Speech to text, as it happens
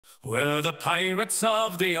We're the pirates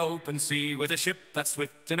of the open sea, with a ship that's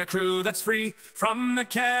swift and a crew that's free. From the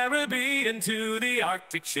Caribbean to the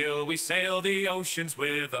Arctic chill, we sail the oceans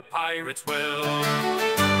with a pirate's will.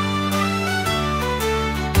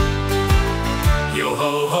 Yo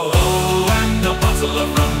ho ho ho, and a bottle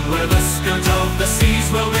of rum, we're the scourge of the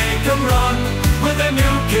seas, we'll make 'em run. With a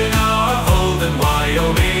nuke in our hold and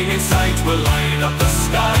Wyoming in sight, we'll light up the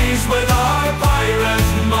skies with our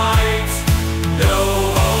pirate might. Yo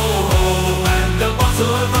ho ho, and a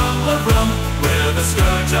bottle of rum, we're the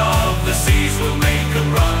scourge of the seas, we'll make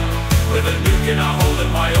 'em run. With a nuke in our hold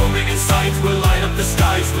and Wyoming in sight, we'll light up the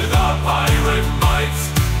skies with our pirate might.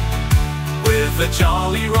 With the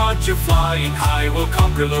Jolly Roger flying high, we'll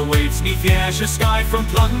conquer the waves neath the azure sky. From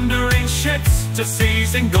plundering ships to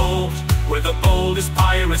seizing gold, we're the boldest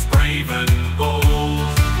pirates, brave and bold.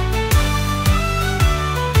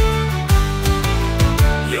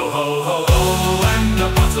 Yo ho ho ho, and a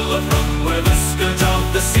bottle of rum, we're the scourge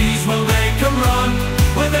of the seas, we'll make 'em run.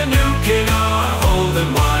 With a nuke in our hold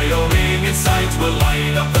and Wyoming in sight, we'll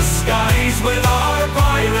light up the skies with our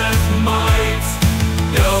pirate might.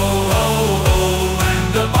 Yo ho ho,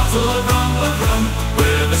 and a bottle of rum,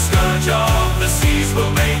 we're the scourge of the seas,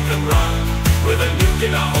 we'll make 'em run. With a nuke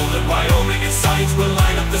in our hold and Wyoming in sight, we'll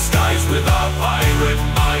light up the skies with our pirate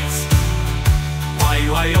might.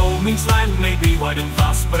 Wyoming's land may be wide and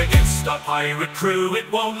vast, but against our pirate crew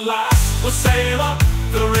it won't last. We'll sail up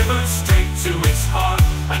the river straight to its heart,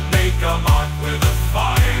 and make our mark with a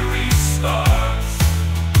fiery start.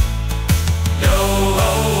 Yo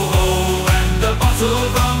ho ho, and a bottle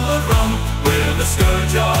of rum, we're the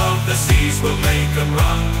scourge of the seas, we'll make 'em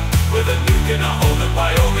run. With a nuke in our hold and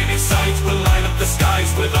Wyoming in sight, we'll light up the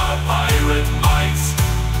skies with our pirate might.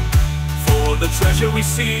 For the treasure we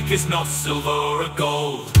seek is not silver or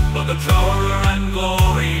gold, but the power and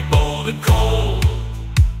glory, bold and cold.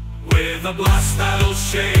 With a blast that'll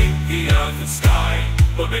shake the earth and sky,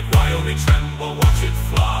 but make Wyoming tremble, watch it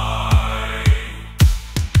fly.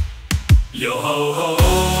 Yo ho ho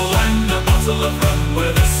ho, and a bottle of rum,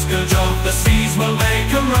 we're the scourge of the seas, we'll make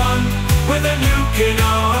 'em run. With a nuke in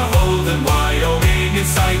our hold and Wyoming in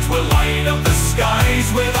sight, we'll light up the skies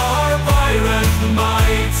with our pirate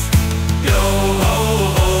might. Yo ho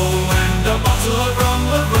ho, and a bottle of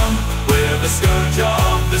rum, we're the scourge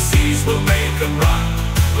of the seas, we'll make 'em run.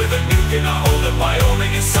 With a nuke in our hold and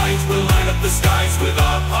Wyoming in sight, we'll light up the skies with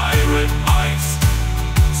our pirate might.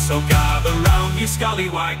 So gather round, ye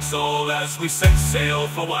scallywags, all as we set sail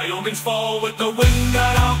for Wyoming's fall. With the wind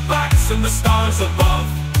at our backs and the stars above,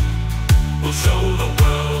 we'll show the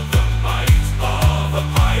world the might of a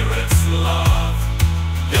pirate's love.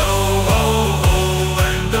 Yo ho ho,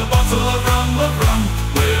 and a bottle of rum,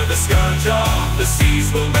 we're the scourge of the seas,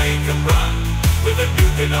 we'll make 'em run. With a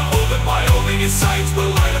nuke in our hold and Wyoming in sight, we'll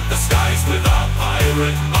light up the skies with our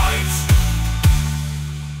pirate might.